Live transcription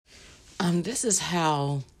This is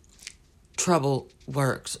how trouble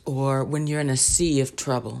works, or when you're in a sea of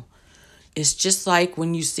trouble. It's just like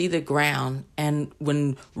when you see the ground, and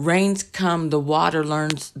when rains come, the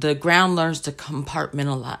ground learns to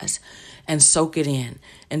compartmentalize and soak it in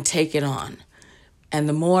and take it on. And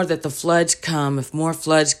the more that the floods come, if more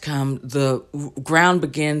floods come, the ground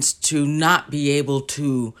begins to not be able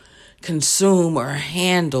to consume or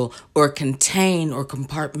handle or contain or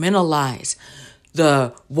compartmentalize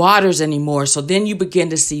the waters anymore. So then you begin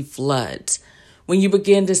to see floods. When you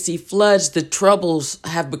begin to see floods, the troubles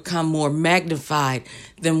have become more magnified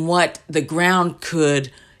than what the ground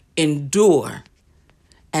could endure.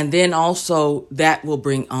 And then also that will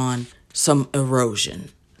bring on some erosion.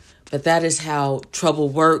 But that is how trouble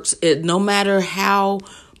works. No matter how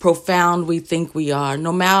profound we think we are,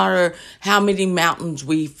 no matter how many mountains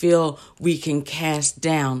we feel we can cast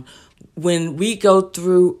down, when we go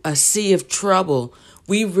through a sea of trouble,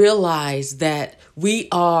 we realize that we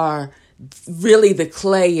are really the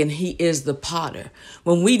clay and he is the potter.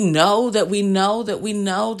 When we know that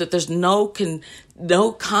there's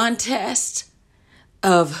no contest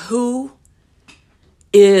of who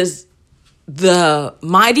is the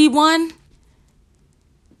mighty one,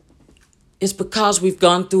 it's because we've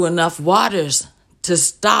gone through enough waters to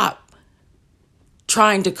stop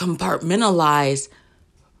trying to compartmentalize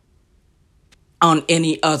on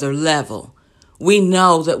any other level. We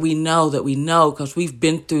know because we've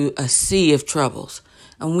been through a sea of troubles.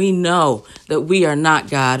 And we know that we are not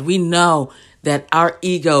God. We know that our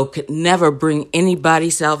ego could never bring anybody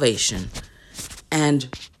salvation. And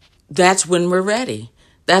that's when we're ready.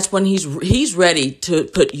 That's when he's ready to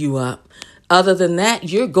put you up. Other than that,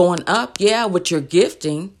 you're going up, with your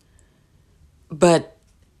gifting, but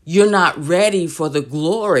you're not ready for the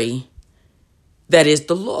glory that is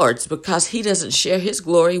the Lord's, because he doesn't share his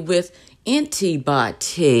glory with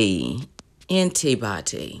anybody.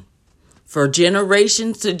 For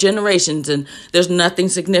generations to generations, and there's nothing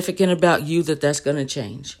significant about you that's going to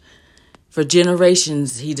change. For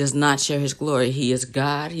generations, he does not share his glory. He is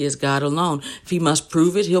God. He is God alone. If he must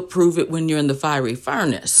prove it, he'll prove it when you're in the fiery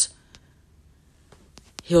furnace.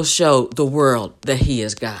 He'll show the world that he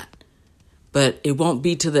is God. But it won't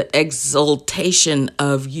be to the exaltation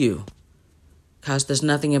of you, because there's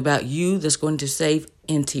nothing about you that's going to save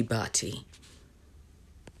anybody.